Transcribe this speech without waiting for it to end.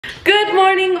Good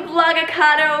morning,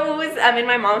 vlogacados. I'm in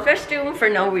my mom's restroom for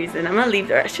no reason. I'm gonna leave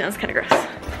the restroom, it's kinda gross.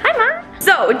 Hi, Mom.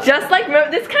 So, just like,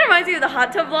 this kinda reminds me of the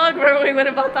hot tub vlog where we went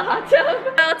about the hot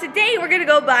tub. Well, today we're gonna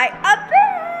go buy a bed.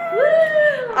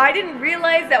 I didn't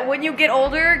realize that when you get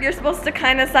older, you're supposed to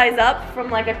kind of size up from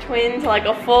like a twin to like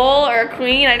a full or a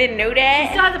queen. I didn't know that. You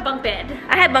still have the bunk bed.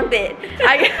 I had bunk bed.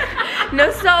 No,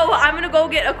 so I'm gonna go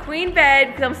get a queen bed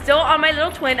because I'm still on my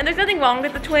little twin, and there's nothing wrong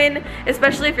with the twin,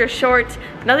 especially if you're short.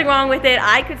 Nothing wrong with it.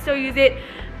 I could still use it.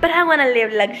 But I want to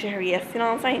live luxurious, you know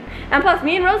what I'm saying? And plus,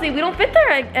 me and Rosie, we don't fit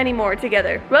there anymore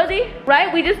together. Rosie,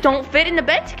 right? We just don't fit in the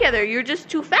bed together. You're just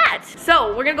too fat.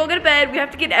 So, we're gonna go get a bed. We have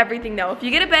to get everything though. If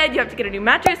you get a bed, you have to get a new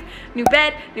mattress, new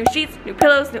bed, new sheets, new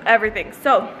pillows, new everything.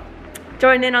 So,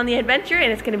 join in on the adventure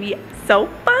and it's gonna be so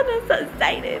fun. I'm so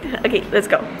excited. Okay, let's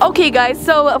go. Okay guys,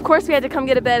 so of course we had to come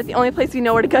get a bed. It's the only place we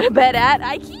know where to get a bed at,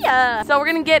 IKEA. So we're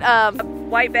gonna get a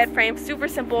white bed frame, super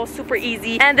simple, super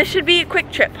easy. And this should be a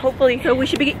quick trip, hopefully. So we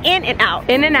should be in and out.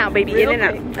 In and out, baby, in and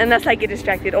out. Unless I get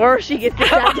distracted or she gets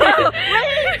distracted.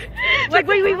 Like,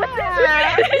 wait, what's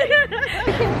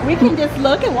that? We can just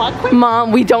look and walk quick.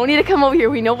 Mom, we don't need to come over here.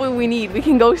 We know what we need. We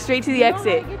can go straight to the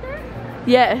exit.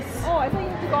 Yes. Oh, I thought you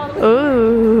had to go all the way.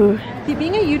 Ooh. See,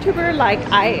 being a YouTuber, like,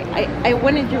 I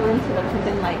went into your room to look and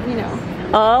then, like, you know.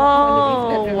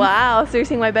 Oh, wow. So you're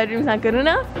saying my bedroom's not good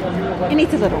enough? It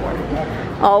needs a little work.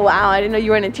 Oh, wow. I didn't know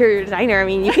you were an interior designer. I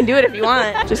mean, you can do it if you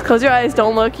want. Just close your eyes.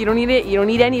 Don't look. You don't need it. You don't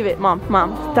need any of it. Mom,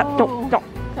 stop. Don't.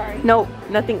 Sorry. No,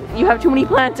 nothing. You have too many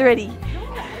plants already.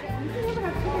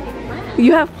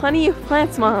 You have plenty of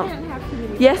plants, Mom.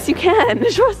 Yes, you can.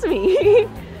 Trust me.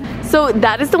 So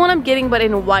that is the one I'm getting, but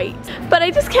in white. But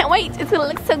I just can't wait. It's gonna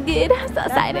look so good. I'm so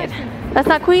excited. That's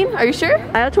not queen? Are you sure?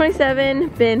 Aisle 27,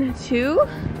 bin 2.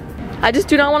 I just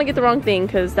do not want to get the wrong thing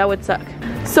because that would suck.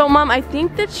 So Mom, I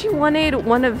think that she wanted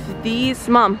one of these.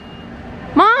 Mom,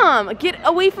 get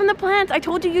away from the plants. I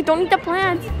told you don't need the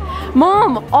plants.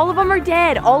 Mom, all of them are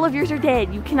dead. All of yours are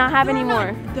dead. You cannot have any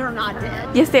more. They're not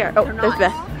dead. Yes, they are. Oh, there's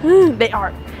Beth. They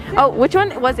are. Oh, which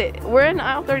one was it? We're in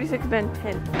aisle 36, bin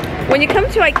 10. When you come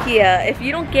to IKEA, if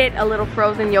you don't get a little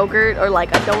frozen yogurt or like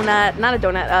a donut, not a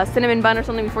donut, a cinnamon bun or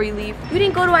something before you leave, you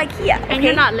didn't go to IKEA. Okay? And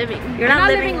you're not living. You're not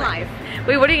living life.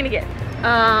 Wait, what are you gonna get?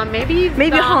 Maybe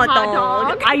a hot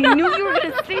dog. I knew you were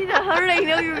gonna say that. How did I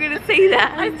know you were gonna say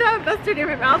that? I still have mustard in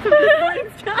my mouth from this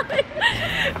morning's challenge.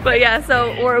 But yeah,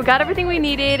 so we got everything we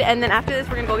needed, and then after this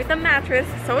we're gonna go get the mattress.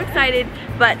 So excited,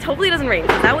 but hopefully it doesn't rain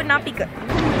because that would not be good.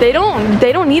 They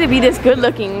don't need to be this good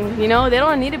looking, you know? They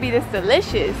don't need to be this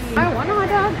delicious. I want a hot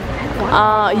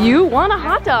dog. You want a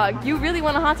hot dog. You really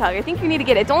want a hot dog. I think you need to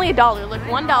get it. It's only $1. Look,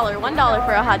 $1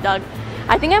 for a hot dog.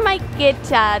 I think I might get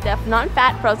the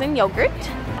non-fat frozen yogurt.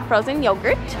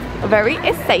 Very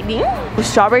exciting.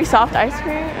 Strawberry soft ice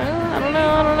cream. I don't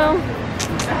know.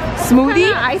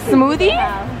 Smoothie.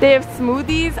 They have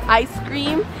smoothies, ice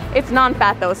cream. It's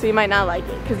non-fat though, so you might not like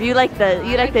it because you like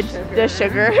the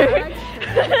sugar.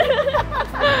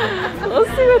 We'll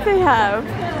see what they have.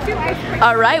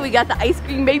 All right, we got the ice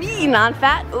cream, baby,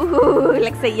 non-fat. Ooh,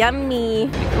 looks so yummy.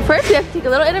 First, we have to take a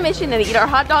little intermission and eat our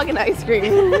hot dog and ice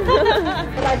cream.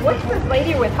 Like, what's this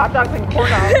lady with hot dogs and corn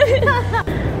dogs?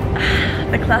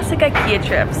 The classic IKEA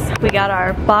trips. We got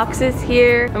our boxes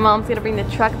here. My mom's gonna bring the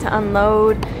truck to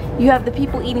unload. You have the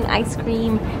people eating ice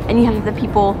cream, and you have the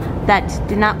people that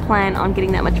did not plan on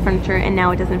getting that much furniture and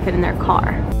now it doesn't fit in their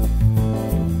car.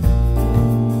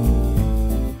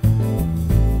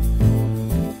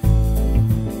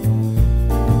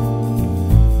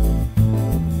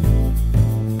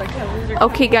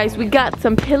 Okay guys, we got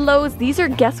some pillows. These are,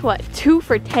 guess what, 2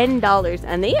 for $10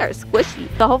 and they are squishy.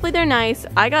 So hopefully they're nice.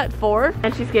 I got 4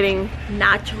 and she's getting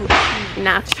nacho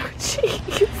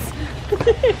cheese.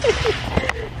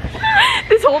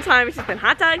 This whole time it's just been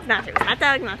hot dogs,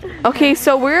 nachos. Okay,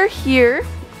 so we're here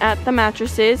at the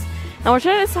mattresses and we're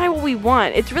trying to decide what we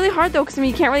want. It's really hard though because I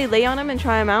mean you can't really lay on them and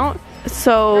try them out.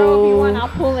 So Girl, if you want, I'll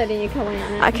pull it and you can lay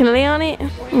on it. I can lay on it.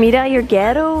 Mira, you're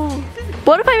ghetto.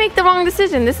 What if I make the wrong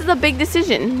decision? This is a big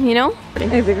decision, you know?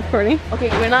 Is it recording? Okay,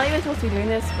 we're not even supposed to be doing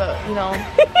this, but you know.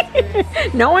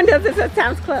 No one does this at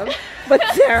Sam's Club, but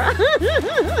Sarah. You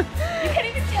can't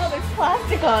even tell there's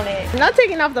plastic on it. I'm not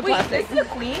taking off the plastic. This is a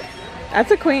queen?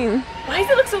 That's a queen. Why does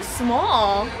it look so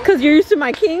small? Because you're used to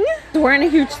my king. We're in a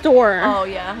huge store. Oh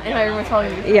yeah, and my room is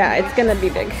probably gonna be yeah, it's gonna be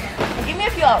big. Give me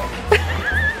a few hours.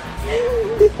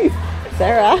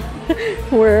 Sarah,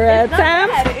 we're at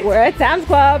Sam's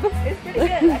Club. It's pretty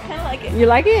good. I kind of like it. You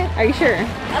like it? Are you sure?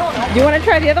 I don't know. Do you want to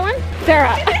try the other one?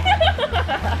 Sarah,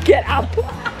 get up.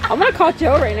 I'm gonna call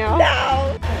Joe right now.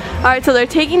 No. All right, so they're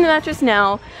taking the mattress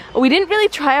now. We didn't really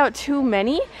try out too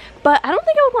many, but I don't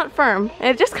think I would want firm. And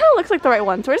it just kind of looks like the right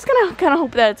one. So we're just gonna kind of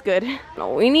hope that it's good.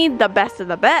 No, we need the best of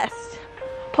the best.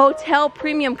 Hotel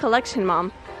Premium Collection,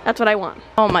 Mom. That's what I want.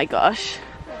 Oh my gosh.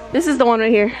 This is the one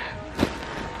right here.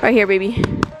 Right here, baby.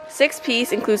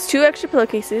 6-piece, includes 2 extra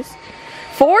pillowcases.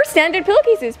 4 standard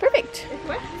pillowcases, perfect.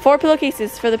 4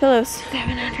 pillowcases for the pillows.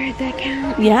 700, that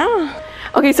count. Yeah.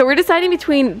 Okay, so we're deciding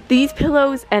between these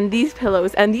pillows, and these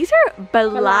are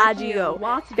Bellagio.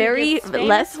 Very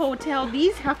less hotel.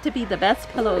 These have to be the best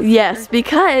pillows. Yes,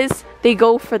 because they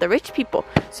go for the rich people.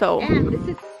 So and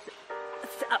this is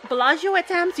Bellagio at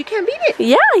times. You can't beat it.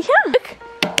 yeah. Look,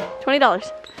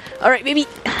 $20. All right, baby.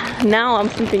 Now I'm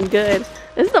sleeping good.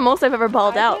 This is the most I've ever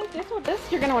balled out.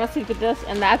 This you're gonna want to sleep with this,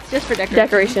 and that's just for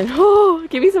Decoration. Oh,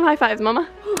 give me some high fives, mama.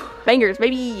 Bangers,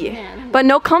 baby. Man. But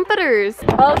no comforters.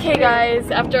 Okay,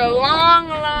 guys. After a long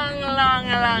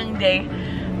day,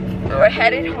 we're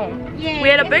headed home. Yay. We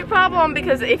had a big problem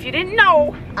because if you didn't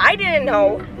know, I didn't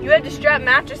know, you had to strap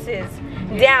mattresses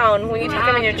down when you take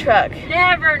them in your truck.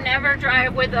 Never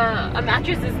drive with a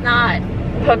mattress is not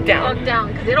Hooked down.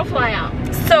 because it'll fly out.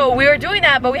 So we were doing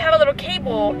that, but we have a little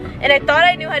cable, and I thought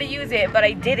I knew how to use it, but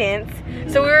I didn't.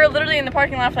 So we were literally in the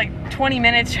parking lot for like 20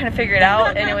 minutes trying to figure it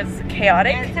out, and it was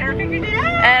chaotic. And Sarah figured it out.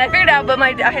 And I figured it out, but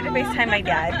I had to FaceTime my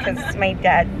dad because my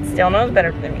dad still knows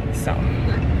better than me, so.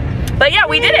 But yeah,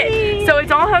 we did it. So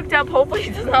it's all hooked up. Hopefully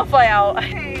it does not fly out.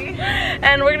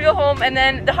 And we're gonna go home, and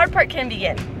then the hard part can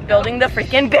begin. Building the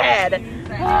freaking bed.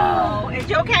 Oh, and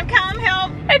Joe can't come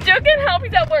help. And Joe can help,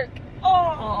 he's at work.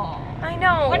 Oh. I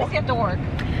know. When does he have to work?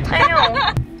 I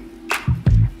know.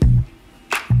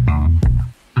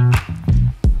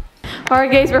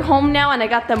 Alright guys, we're home now, and I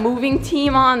got the moving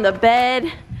team on the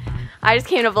bed. I just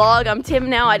came to vlog. I'm Tim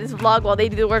now. I just vlog while they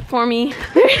do the work for me.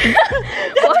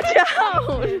 Watch out.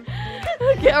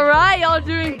 Okay, alright, y'all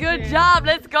doing a good job.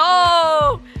 Let's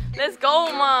go. Let's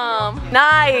go, Mom.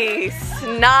 Nice.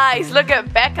 Look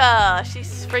at Becca.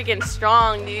 She's freaking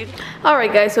strong, dude.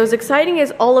 Alright guys, so as exciting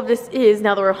as all of this is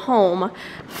now that we're home,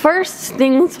 first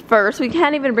things first, we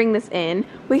can't even bring this in.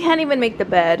 We can't even make the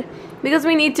bed because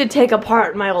we need to take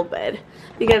apart my old bed,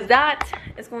 because that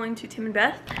is going to Tim and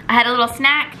Beth. I had a little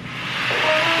snack.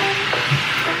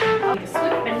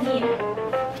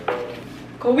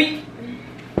 Kobe.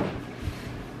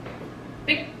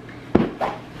 Big.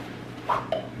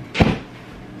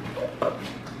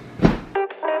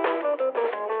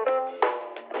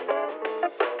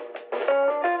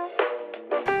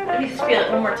 Let me just feel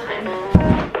it one more time.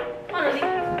 Come on, Rosie.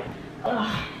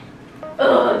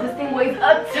 Ugh, this thing weighs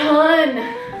a ton.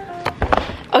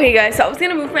 Okay guys, so I was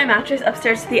gonna move my mattress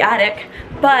upstairs to the attic,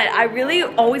 but I really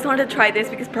always wanted to try this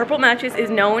because Purple Mattress is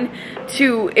known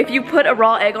to, if you put a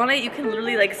raw egg on it, you can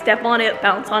literally like step on it,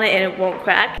 bounce on it, and it won't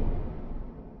crack.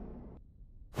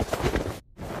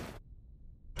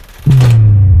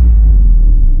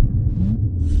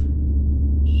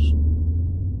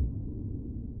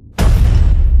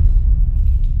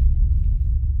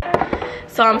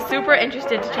 So I'm super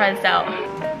interested to try this out.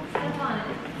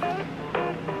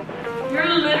 You're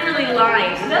literally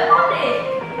lying. Step on it.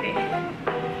 Okay.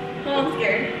 Oh, I'm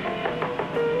scared.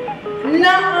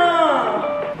 No!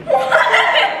 What?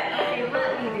 Okay, let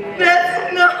me do it.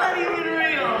 That's not even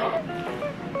real.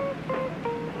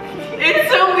 It's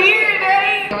so weird,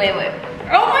 right? Wait.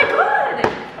 Oh my god!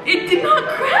 It did not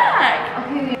crack.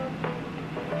 Okay.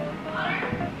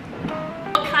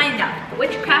 What kind of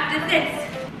witchcraft is this?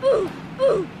 Ooh.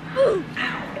 Ow,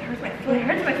 it hurts my foot. It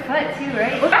hurts my foot too,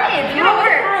 right? Right, it's not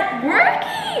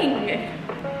working.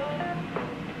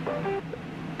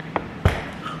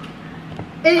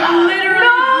 It literally.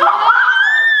 No!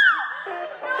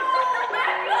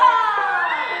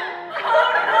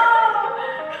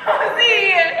 Rosie!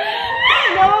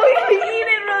 No, eat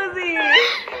it, Rosie!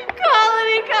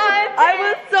 Colony cut! I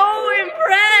was so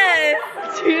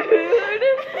impressed, dude!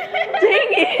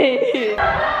 Dang it!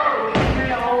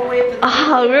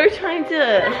 We were trying to.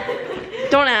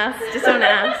 Don't ask, just don't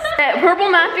ask.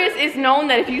 Purple Mattress is known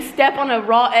that if you step on a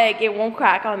raw egg, it won't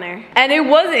crack on there. And it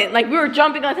wasn't. Like, we were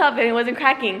jumping on top of it and it wasn't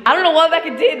cracking. I don't know what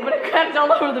Becca did, but it cracked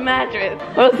all over the mattress.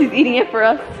 What else he's eating it for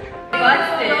us?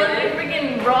 Busted.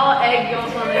 Freaking raw egg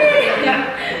yolks on this.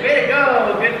 Way to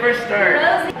go, good first start.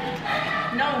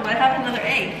 No, I have another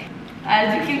egg.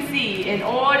 As you can see, an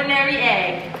ordinary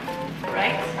egg.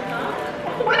 Right?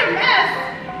 What a mess!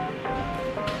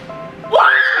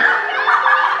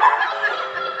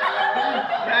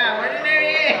 Wow,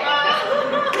 ordinary egg.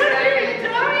 What are you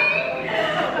doing?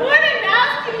 What a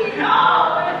nasty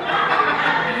dog!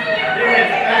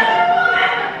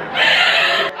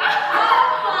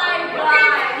 Oh my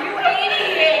god, you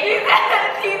idiot!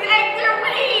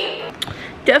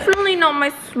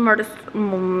 smartest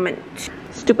moment.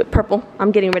 Stupid purple.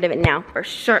 I'm getting rid of it now for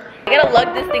sure. I gotta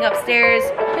lug this thing upstairs.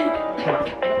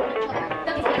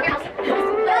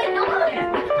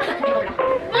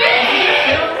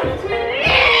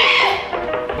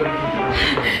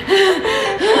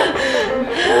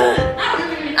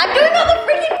 I'm doing all the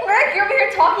freaking work. You're over here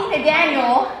talking to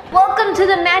Daniel. Welcome to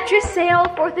the mattress sale,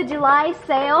 4th of July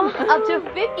sale. Up to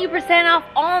 50% off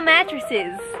all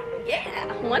mattresses.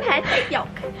 Yeah, one has egg yolk.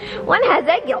 One has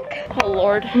egg yolk. Oh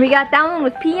Lord. We got that one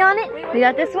with pee on it. We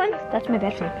got this one. That's my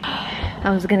best one.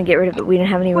 I was gonna get rid of it. We didn't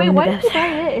have any room in the bed. Why did you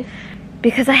buy this?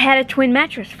 Because I had a twin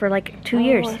mattress for like 2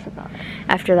 years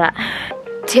after that.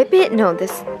 Tippet? No,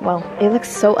 this, well, it looks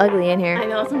so ugly in here. I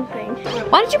know something.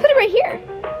 Why don't you put it right here?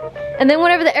 And then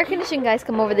whenever the air conditioning guys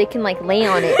come over, they can like lay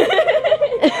on it.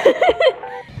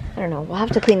 I don't know, we'll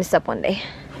have to clean this up one day.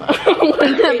 But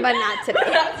not today.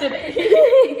 Not today.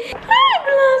 Hi,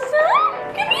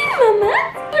 Blossom. Come here, Mama.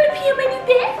 You wanna pee on my new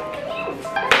bed? Come here.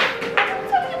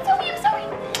 I'm sorry.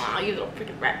 Aw, you little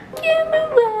freaking rat.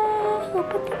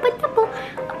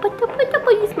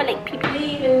 You smell like pee.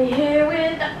 Leaving here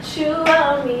without you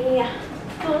on me.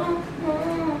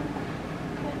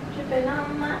 Dripping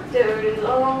on my dirty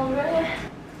laundry.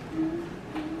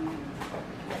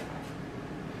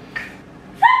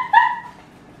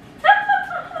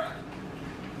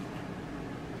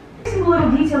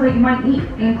 Little detail that you might need,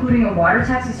 including a water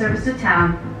taxi service to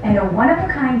town and a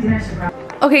one-of-a-kind dinner surprise.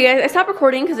 Okay guys, I stopped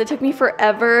recording because it took me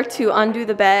forever to undo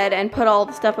the bed and put all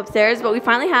the stuff upstairs, but we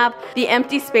finally have the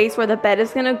empty space where the bed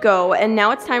is gonna go, and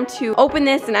now it's time to open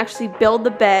this and actually build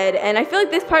the bed. And I feel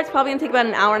like this part's probably gonna take about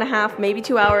an hour and a half, maybe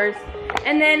 2 hours,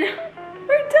 and then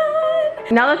we're done.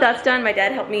 Now that that's done, my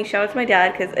dad helped me. Shout out to my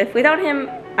dad, because if without him,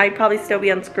 I'd probably still be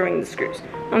unscrewing the screws.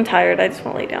 I'm tired, I just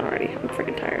wanna lay down already. I'm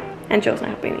freaking tired. And Joe's not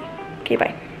helping me. Okay,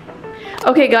 bye.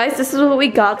 Okay guys, this is what we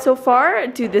got so far.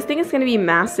 Dude, this thing is gonna be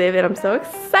massive and I'm so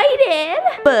excited.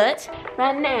 But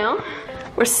right now,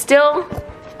 we're still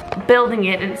building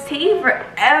it and it's taking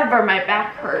forever. My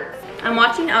back hurts. I'm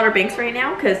watching Outer Banks right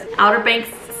now because Outer Banks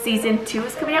season 2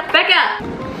 is coming out. Becca!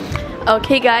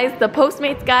 Okay guys, the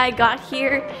Postmates guy got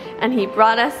here and he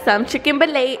brought us some chicken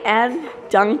fillet and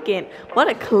Dunkin'. What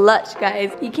a clutch,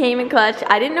 guys. He came in clutch.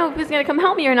 I didn't know if he was gonna come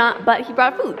help me or not, but he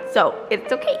brought food, so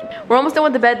it's okay. We're almost done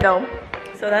with the bed though,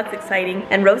 so that's exciting.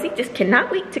 And Rosie just cannot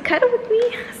wait to cuddle with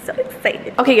me. So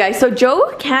excited. Okay guys, so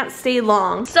Joe can't stay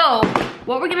long. So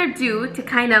what we're gonna do to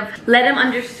kind of let him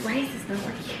understand, why is this not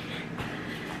working?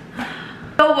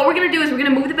 So what we're gonna do is we're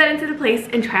gonna move the bed into the place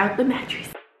and try out the mattress.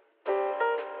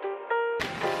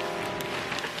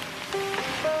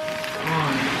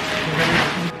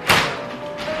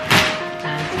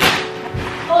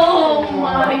 Oh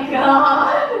my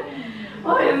god!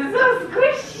 Oh, it's so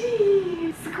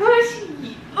squishy!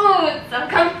 Squishy! Oh, it's so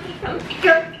comfy, comfy,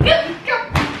 comfy, comfy,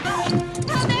 comfy!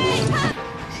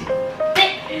 She's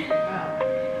thick! She's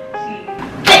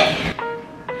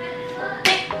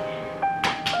thick!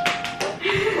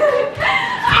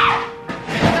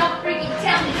 Don't freaking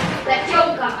tell me that Joe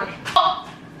got her.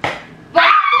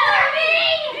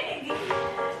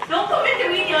 Don't come into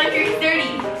me like you're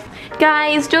dirty!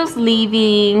 Guys, Joe's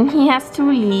leaving. He has to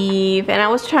leave. And I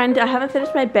haven't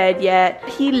finished my bed yet.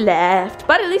 He left,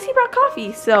 but at least he brought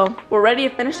coffee. So we're ready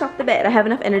to finish off the bed. I have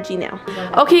enough energy now.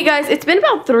 Okay guys, it's been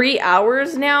about 3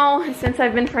 hours now since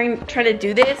I've been trying to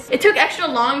do this. It took extra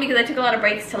long because I took a lot of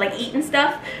breaks to like eat and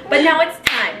stuff. But now it's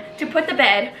time to put the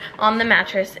bed on the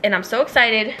mattress and I'm so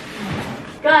excited.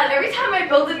 God, every time I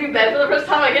build a new bed for the first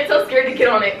time, I get so scared to get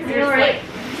on it. Because you're just like,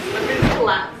 I'm gonna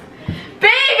collapse.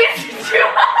 Babe, it's too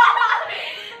hot!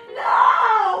 No!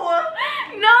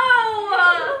 No!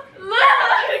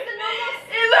 Look!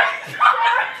 It looks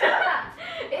so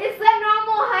It's the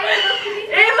normal height of a queen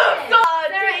bed. It looks so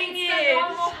Sarah, dang it's the it.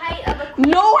 normal height of a queen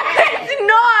No, bed. it's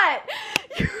not!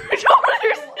 You don't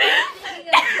understand.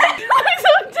 You look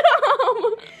so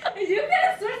dumb. You could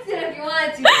have switched it if you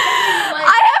wanted to.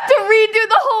 I have to redo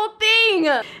the whole thing.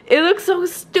 It looks so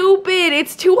stupid.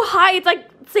 It's too high. It's like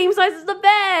same size as the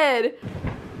bed.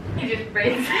 It just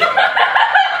breaks.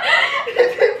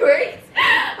 It breaks.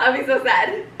 I'll be so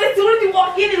sad. As soon as you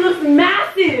walk in, it looks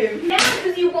massive. Yeah,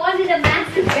 because you wanted a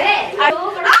massive bed.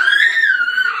 So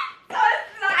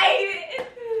excited.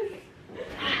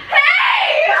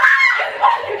 Hey!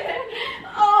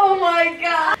 Oh my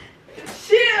god.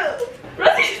 Chill.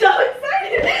 Rosie's so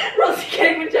excited. Rosie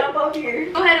can't even jump up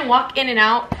here. Go ahead and walk in and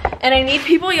out. And I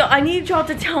need y'all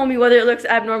to tell me whether it looks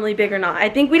abnormally big or not. I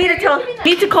think we need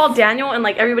to call Daniel and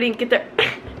like everybody get their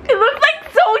it looks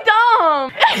like so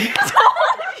dumb. I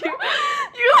told you.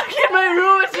 You look in my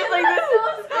room, it's just like this.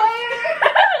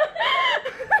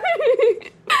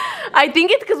 I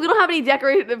think it's because we don't have any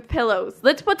decorative pillows.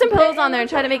 Let's put some pillows on there and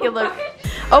try to make it look.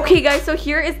 Okay guys, so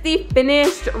here is the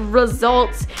finished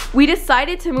results. We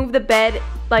decided to move the bed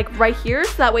like right here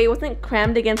so that way it wasn't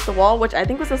crammed against the wall, which I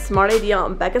think was a smart idea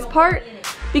on Becca's part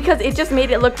because it just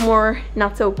made it look more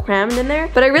not so crammed in there.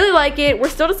 But I really like it. We're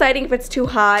still deciding if it's too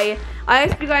high. I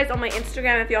asked you guys on my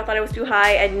Instagram if y'all thought it was too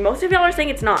high, and most of y'all are saying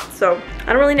it's not, so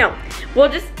I don't really know. We'll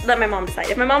just let my mom decide.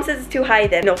 If my mom says it's too high,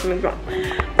 then no, something's wrong.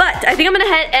 But I think I'm gonna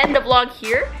end the vlog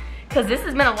here because this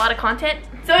has been a lot of content.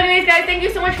 So anyways guys, thank you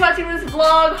so much for watching this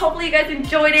vlog. Hopefully you guys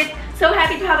enjoyed it. So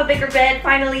happy to have a bigger bed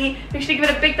finally. Make sure to give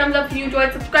it a big thumbs up if you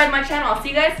enjoyed. Subscribe to my channel. I'll see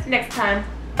you guys next time.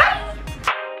 Bye!